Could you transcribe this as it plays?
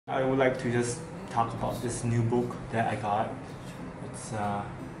I would like to just talk about this new book that I got.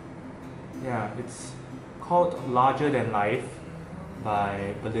 It's called Larger Than Life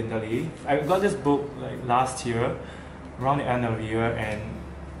by Belinda. I got this book like last year, around the end of the year,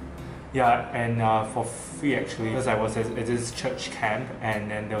 and for free actually, because I was at this church camp,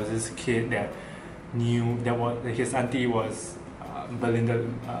 and then there was this kid that knew that his auntie was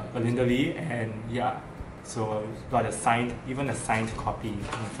Belinda Lee, and so got even a signed copy.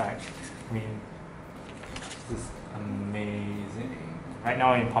 In fact, I mean, this is amazing. Right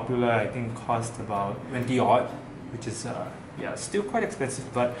now in Popular, I think cost about 20 odd, which is still quite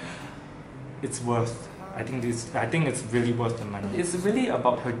expensive, but it's worth. I think it's really worth the money. It's really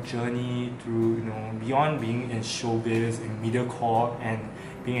about her journey through, beyond being in showbiz, in MediaCorp, and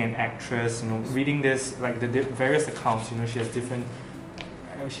being an actress. Reading this, like the various accounts, she has different.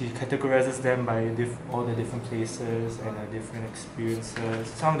 She categorizes them by all the different places and different experiences.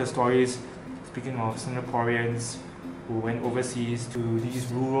 Some of the stories, speaking of Singaporeans who went overseas to these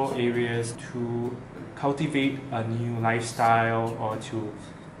rural areas to cultivate a new lifestyle or to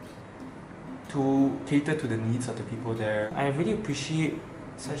cater to the needs of the people there. I really appreciate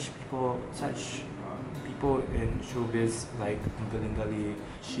such people in showbiz like Belinda Lee.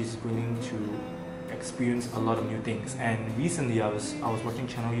 She's willing to experience a lot of new things. And recently I was watching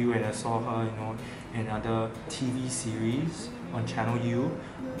Channel U, and I saw her, in other TV series on Channel U,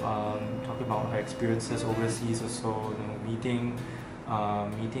 talking about her experiences overseas, also meeting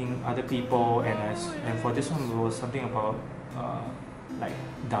other people, and for this one it was something about like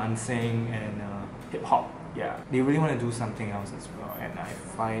dancing and hip hop. Yeah, they really want to do something else as well, and I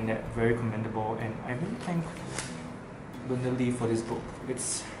find that very commendable. And I really thank Belinda Lee for this book.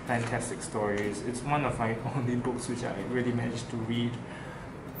 It's fantastic stories. It's one of my only books which I really managed to read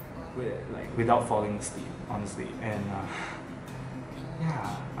without falling asleep, honestly. And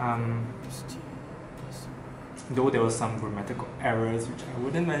though there were some grammatical errors which I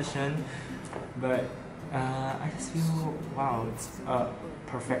wouldn't mention, but I just feel, wow, it's a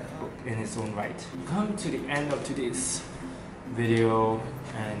perfect book in its own right. We come to the end of today's video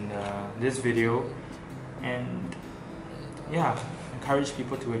and encourage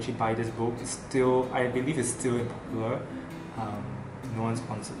people to actually buy this book. I believe it's still in Popular. No one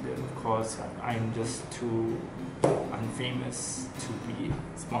sponsored it, of course. I'm just too unfamous to be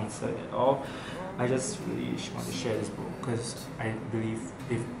sponsored at all. I just really want to share this book because I believe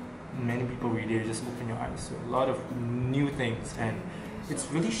if many people read it, just open your eyes to a lot of new things, and it's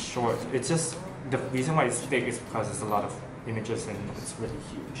really short. It's just the reason why it's thick is because there's a lot of images and it's really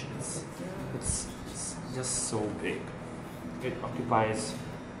huge. It's just so big. It occupies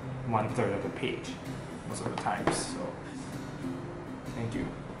 1/3 of the page most of the times. So thank you.